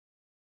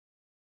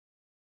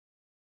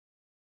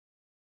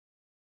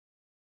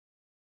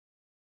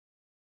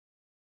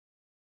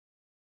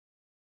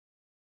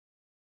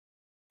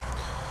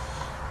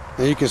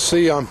And you can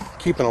see I'm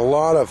keeping a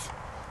lot of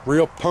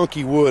real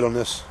punky wood on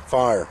this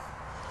fire.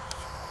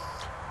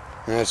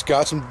 And it's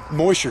got some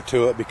moisture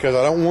to it because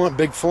I don't want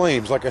big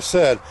flames, like I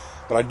said,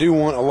 but I do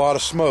want a lot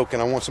of smoke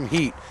and I want some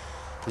heat.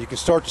 You can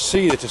start to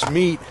see that this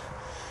meat,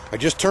 I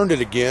just turned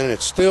it again and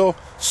it's still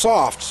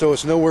soft, so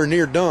it's nowhere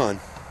near done.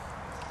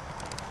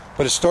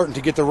 But it's starting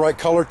to get the right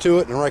color to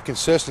it and the right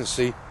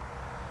consistency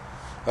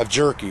of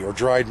jerky or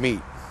dried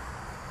meat.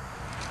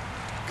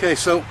 Okay,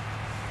 so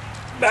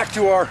back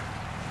to our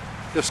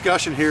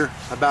discussion here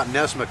about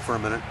Nesmik for a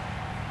minute.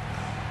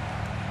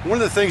 One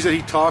of the things that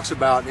he talks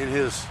about in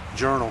his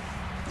journal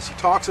is he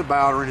talks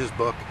about, or in his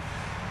book,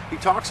 he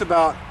talks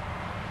about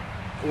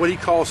what he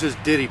calls his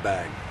ditty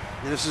bag.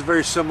 And this is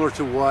very similar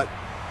to what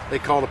they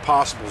call the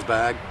possibles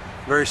bag,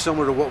 very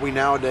similar to what we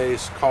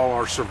nowadays call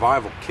our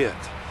survival kit.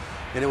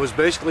 And it was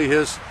basically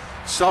his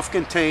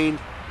self-contained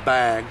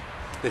bag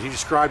that he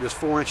described as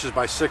 4 inches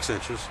by 6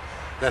 inches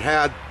that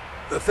had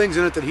the things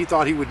in it that he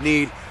thought he would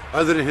need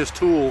other than his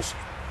tools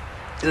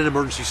in an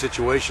emergency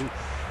situation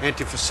and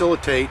to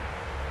facilitate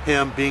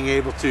him being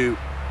able to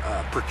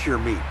procure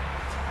meat.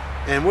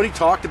 And what he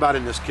talked about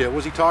in this kit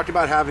was he talked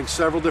about having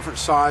several different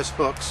size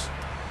hooks,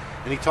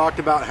 and he talked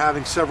about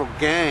having several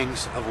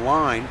gangs of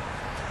line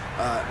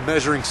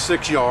measuring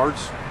 6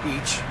 yards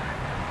each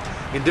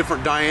in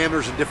different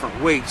diameters and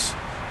different weights,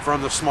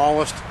 from the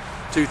smallest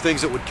to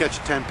things that would catch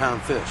a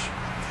 10-pound fish.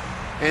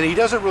 And he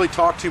doesn't really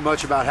talk too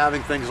much about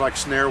having things like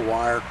snare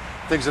wire,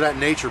 things of that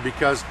nature,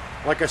 because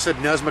like I said,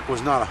 Nesmik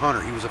was not a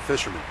hunter, he was a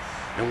fisherman.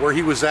 And where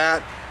he was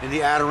at in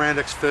the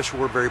Adirondacks, fish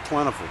were very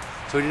plentiful.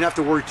 So he didn't have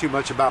to worry too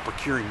much about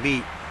procuring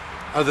meat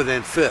other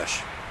than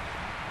fish.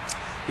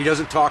 He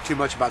doesn't talk too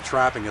much about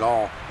trapping at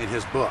all in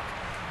his book.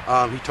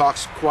 He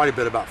talks quite a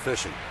bit about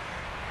fishing.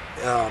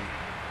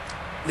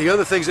 The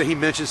other things that he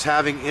mentions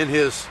having in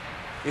his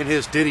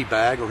ditty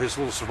bag or his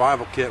little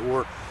survival kit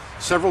were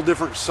several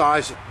different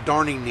size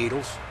darning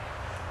needles.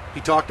 He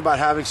talked about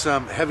having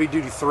some heavy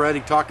duty thread.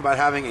 He talked about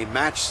having a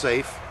match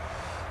safe.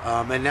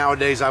 And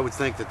nowadays I would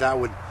think that that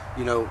would,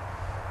 you know,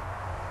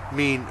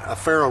 mean a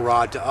ferro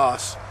rod to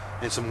us,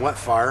 and some wet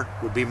fire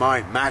would be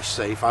my match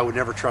safe. I would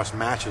never trust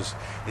matches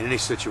in any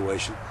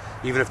situation.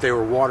 Even if they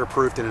were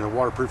waterproofed and in a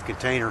waterproof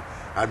container,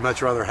 I'd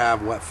much rather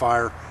have wet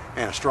fire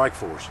and a strike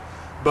force.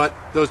 But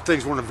those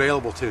things weren't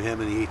available to him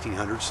in the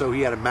 1800s, so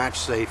he had a match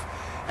safe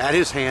at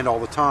his hand all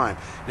the time.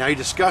 Now he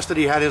discussed that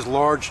he had his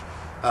large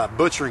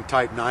butchering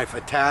type knife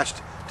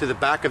attached to the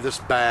back of this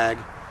bag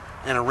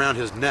and around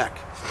his neck.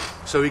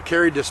 So he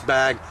carried this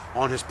bag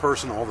on his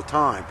person all the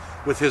time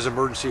with his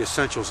emergency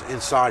essentials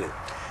inside it.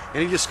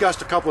 And he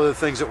discussed a couple of the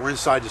things that were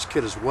inside this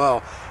kit as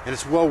well, and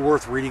it's well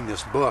worth reading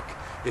this book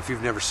if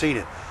you've never seen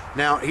it.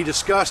 Now, he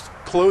discussed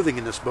clothing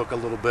in this book a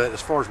little bit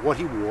as far as what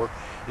he wore,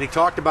 and he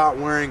talked about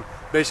wearing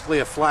basically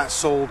a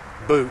flat-soled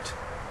boot,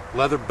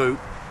 leather boot,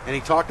 and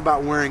he talked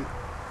about wearing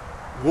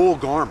wool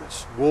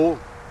garments, wool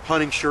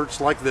hunting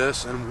shirts like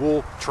this, and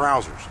wool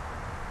trousers.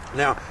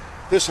 Now,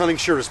 this hunting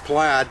shirt is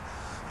plaid.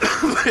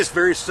 It's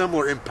very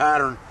similar in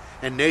pattern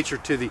and nature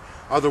to the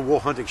other wool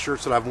hunting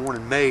shirts that I've worn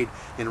and made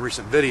in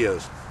recent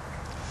videos.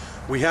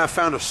 We have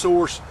found a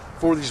source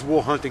for these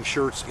wool hunting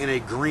shirts in a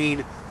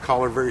green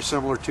color, very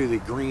similar to the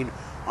green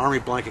army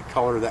blanket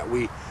color that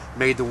we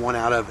made the one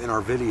out of in our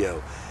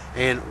video.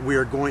 And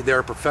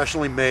they're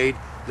professionally made.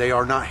 They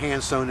are not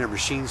hand sewn, they're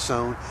machine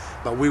sewn,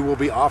 but we will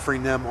be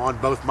offering them on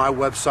both my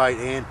website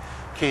and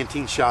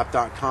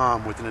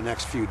canteenshop.com within the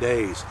next few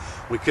days.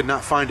 We could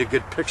not find a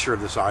good picture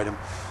of this item,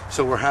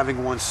 so we're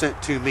having one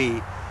sent to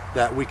me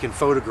that we can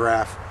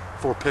photograph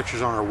for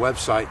pictures on our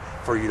website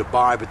for you to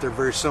buy, but they're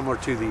very similar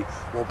to the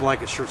wool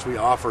blanket shirts we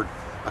offered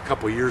a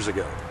couple years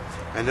ago.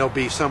 And they'll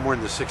be somewhere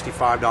in the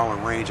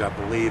 $65 range, I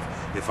believe,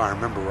 if I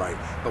remember right.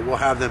 But we'll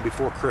have them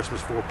before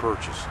Christmas for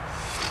purchase.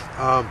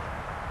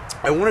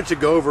 I wanted to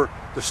go over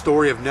the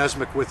story of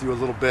Nesmik with you a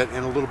little bit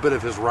and a little bit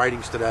of his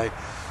writings today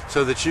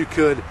so that you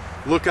could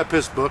look up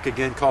his book,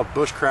 again, called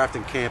Bushcraft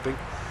and Camping.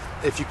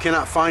 If you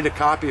cannot find a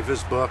copy of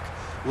his book,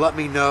 let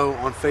me know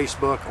on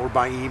Facebook or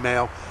by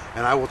email,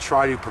 and I will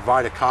try to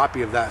provide a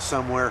copy of that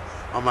somewhere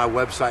on my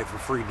website for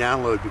free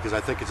download, because I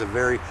think it's a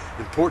very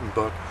important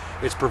book.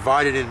 It's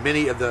provided in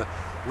many of the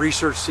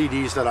research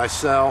CDs that I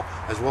sell,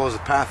 as well as the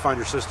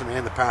Pathfinder system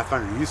and the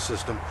Pathfinder Youth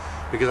system,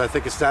 because I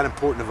think it's that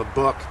important of a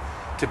book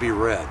to be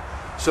read.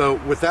 So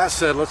with that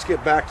said, let's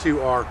get back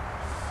to our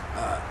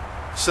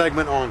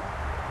segment on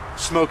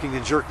smoking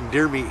and jerking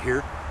deer meat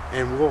here,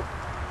 and we'll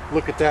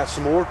look at that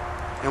some more,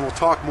 and we'll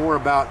talk more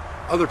about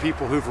other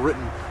people who've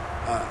written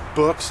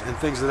books and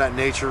things of that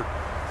nature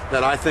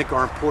that I think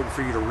are important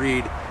for you to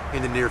read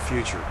in the near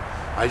future.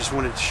 I just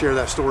wanted to share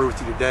that story with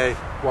you today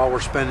while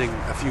we're spending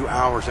a few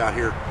hours out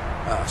here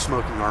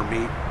smoking our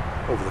meat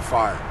over the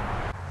fire.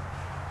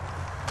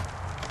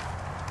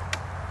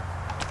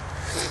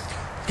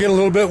 Getting a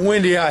little bit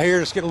windy out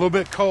here. It's getting a little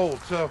bit cold.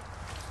 So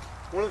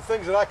one of the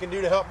things that I can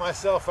do to help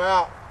myself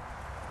out,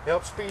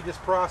 help speed this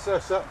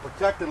process up,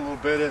 protect it a little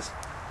bit, is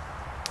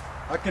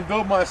I can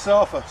build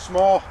myself a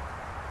small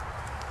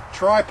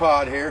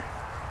tripod here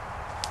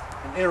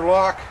and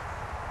interlock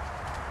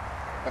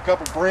a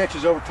couple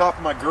branches over top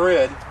of my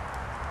grid.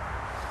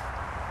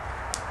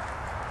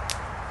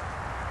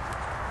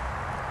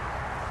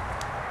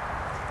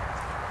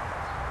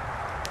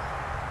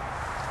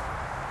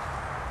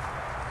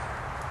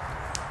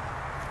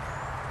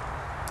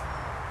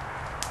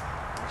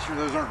 Make sure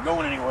those aren't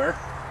going anywhere.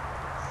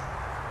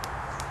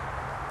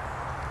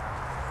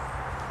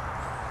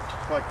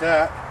 Just like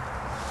that.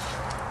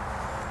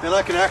 Then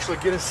I can actually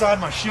get inside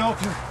my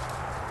shelter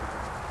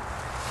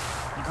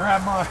and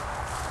grab my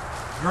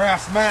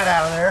grass mat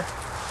out of there.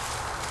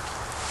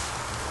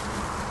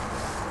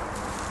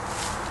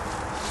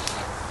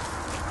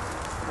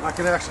 And I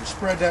can actually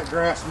spread that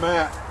grass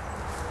mat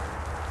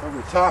over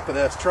the top of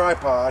this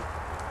tripod,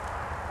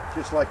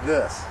 just like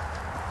this.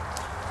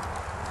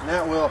 And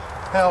that will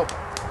help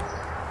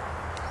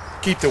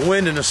keep the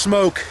wind and the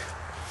smoke,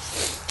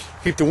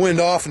 keep the wind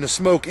off and the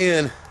smoke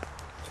in.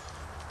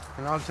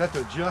 And I'll just have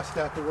to adjust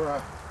that to where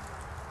I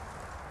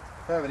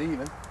have it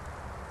even. And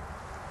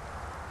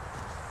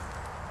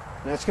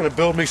that's going to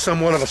build me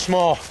somewhat of a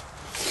small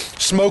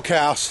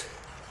smokehouse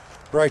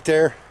right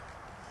there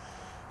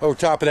over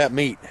top of that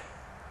meat.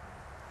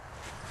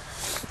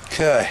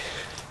 Okay.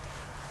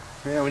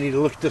 Now we need to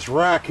look at this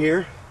rack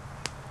here,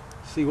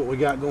 see what we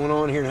got going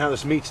on here and how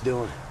this meat's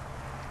doing.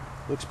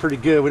 Looks pretty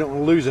good. We don't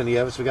want to lose any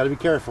of it, so we got to be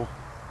careful.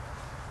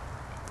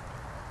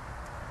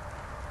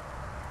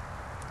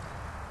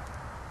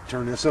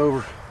 Turn this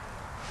over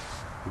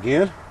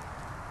again.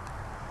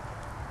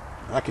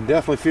 I can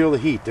definitely feel the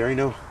heat. There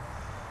ain't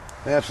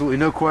absolutely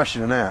no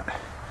question in that.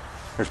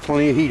 There's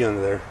plenty of heat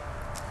under there.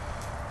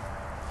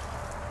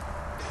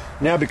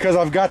 Now, because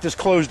I've got this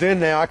closed in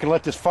now, I can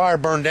let this fire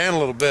burn down a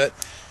little bit,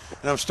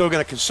 and I'm still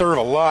going to conserve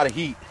a lot of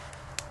heat.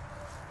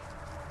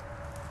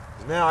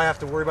 Now I have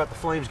to worry about the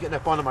flames getting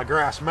up onto my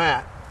grass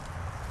mat,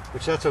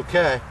 which that's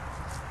okay.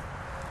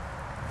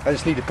 I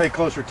just need to pay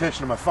closer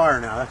attention to my fire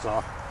now, that's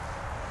all.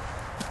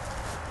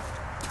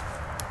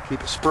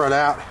 Keep it spread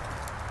out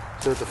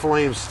so that the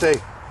flames stay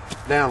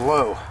down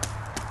low.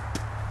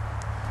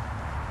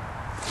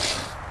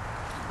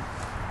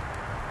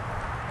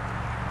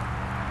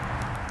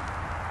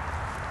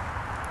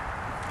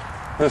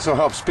 This will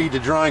help speed the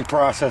drying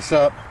process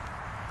up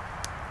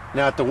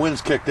now that the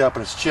wind's kicked up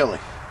and it's chilly.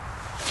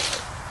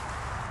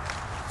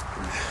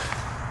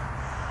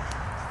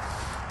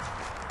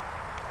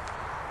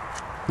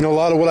 You know, a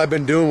lot of what I've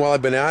been doing while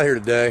I've been out here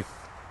today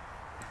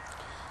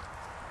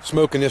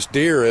smoking this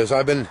deer is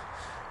I've been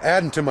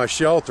adding to my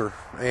shelter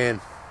and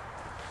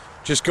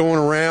just going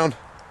around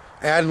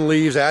adding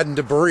leaves, adding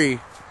debris,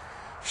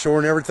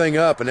 shoring everything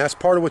up. And that's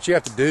part of what you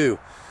have to do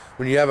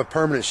when you have a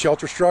permanent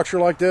shelter structure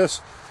like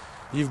this.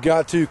 You've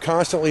got to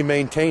constantly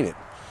maintain it.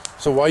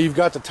 So while you've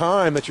got the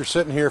time that you're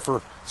sitting here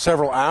for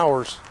several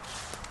hours,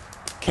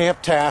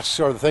 camp tasks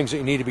are the things that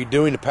you need to be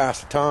doing to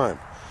pass the time.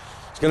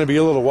 It's going to be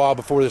a little while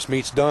before this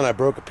meat's done. I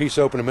broke a piece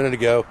open a minute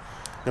ago,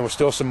 and there was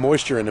still some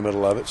moisture in the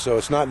middle of it, so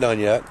it's not done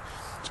yet.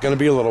 It's going to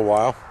be a little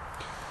while.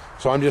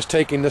 So I'm just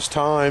taking this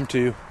time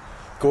to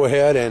go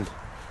ahead and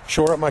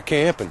shore up my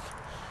camp and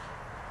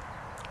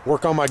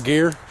work on my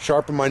gear,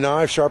 sharpen my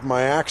knife, sharpen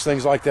my axe,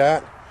 things like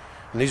that.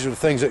 And these are the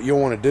things that you'll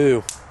want to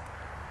do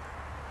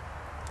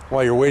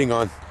while you're waiting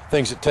on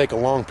things that take a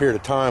long period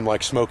of time,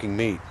 like smoking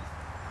meat.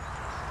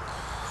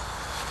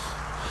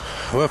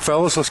 Well,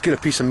 fellas, let's get a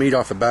piece of meat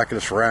off the back of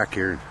this rack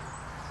here and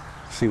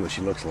see what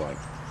she looks like.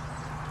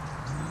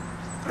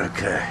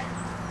 Okay.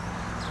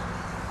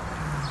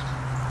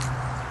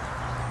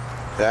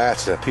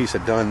 That's a piece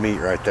of done meat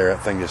right there.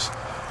 That thing just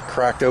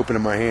cracked open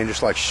in my hand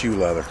just like shoe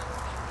leather.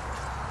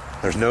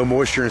 There's no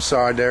moisture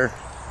inside there.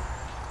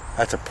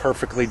 That's a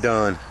perfectly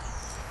done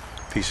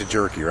piece of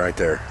jerky right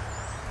there.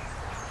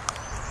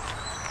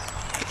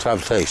 Let's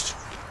have a taste.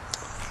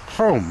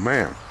 Oh,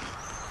 man.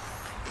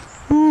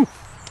 Woo.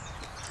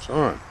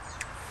 Son.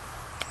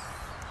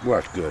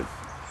 Well, that's good.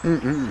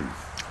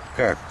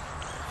 Okay.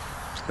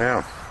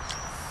 Now,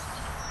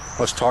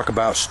 let's talk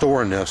about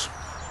storing this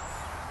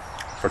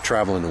for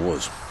travel in the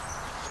woods.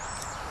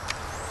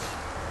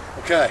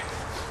 Okay.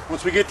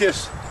 Once we get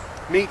this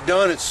meat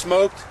done, it's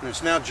smoked, and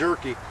it's now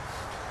jerky.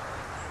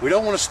 We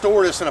don't want to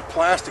store this in a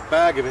plastic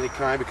bag of any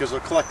kind because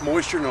it'll collect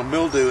moisture and it'll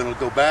mildew and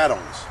it'll go bad on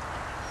us.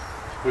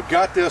 We've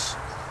got this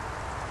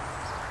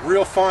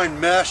real fine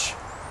mesh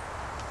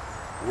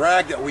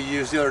rag that we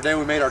used the other day.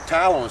 We made our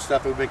tallow and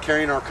stuff. We've been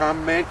carrying our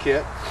Common Man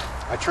kit.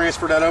 I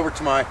transferred that over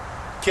to my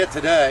kit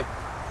today,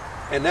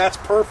 and that's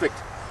perfect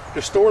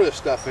to store this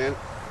stuff in.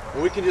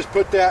 And we can just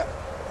put that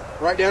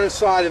right down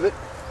inside of it,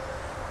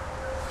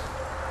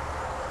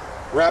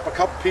 wrap a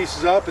couple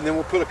pieces up, and then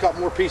we'll put a couple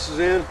more pieces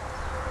in,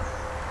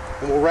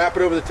 and we'll wrap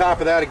it over the top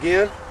of that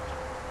again,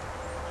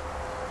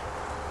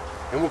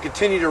 and we'll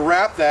continue to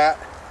wrap that,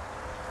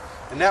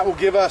 and that will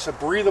give us a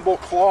breathable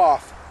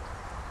cloth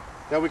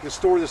that we can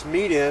store this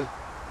meat in,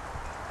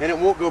 and it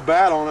won't go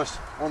bad on us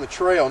on the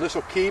trail. And this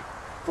will keep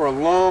for a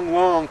long,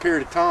 long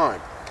period of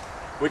time.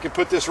 We can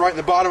put this right in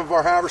the bottom of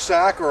our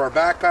haversack or our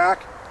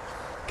backpack,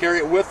 carry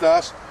it with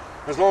us.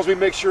 As long as we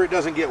make sure it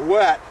doesn't get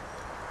wet,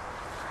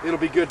 it'll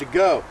be good to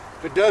go.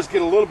 If it does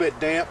get a little bit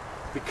damp,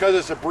 because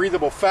it's a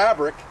breathable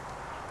fabric,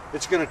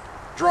 it's going to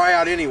dry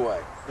out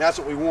anyway. That's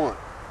what we want.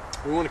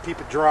 We want to keep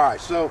it dry.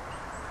 So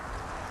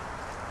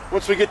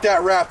once we get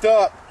that wrapped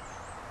up,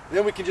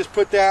 then we can just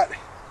put that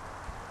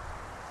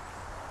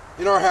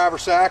in our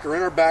haversack or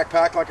in our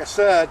backpack, like I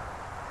said,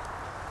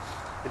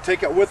 and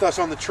take it with us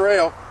on the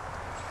trail.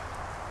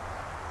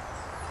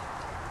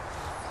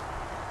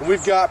 And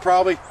we've got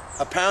probably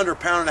a pound or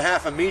pound and a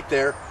half of meat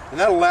there, and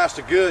that'll last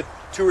a good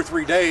 2 or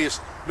 3 days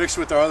mixed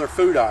with our other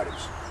food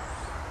items.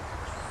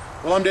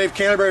 Well, I'm Dave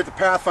Canterbury at the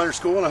Pathfinder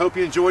School, and I hope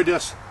you enjoyed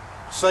this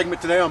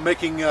segment today on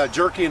making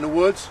jerky in the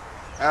woods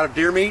out of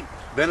deer meat,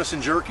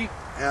 venison jerky.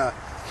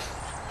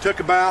 Took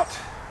about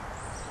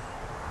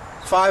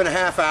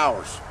 5.5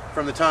 hours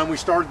from the time we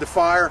started the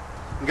fire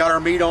and got our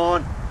meat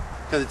on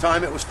to the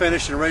time it was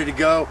finished and ready to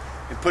go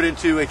and put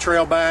into a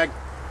trail bag.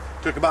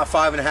 Took about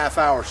 5.5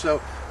 hours. So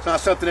it's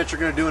not something that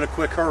you're going to do in a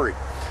quick hurry.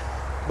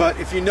 But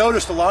if you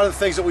noticed, a lot of the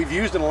things that we've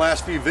used in the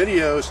last few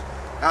videos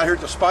out here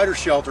at the spider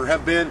shelter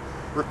have been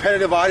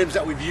repetitive items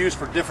that we've used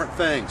for different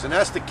things. And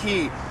that's the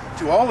key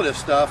to all of this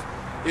stuff,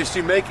 is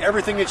to make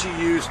everything that you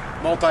use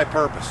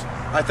multi-purpose.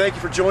 I thank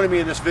you for joining me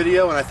in this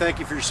video, and I thank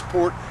you for your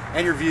support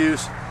and your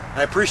views. And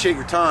I appreciate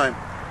your time,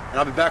 and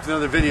I'll be back with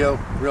another video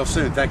real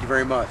soon. Thank you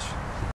very much.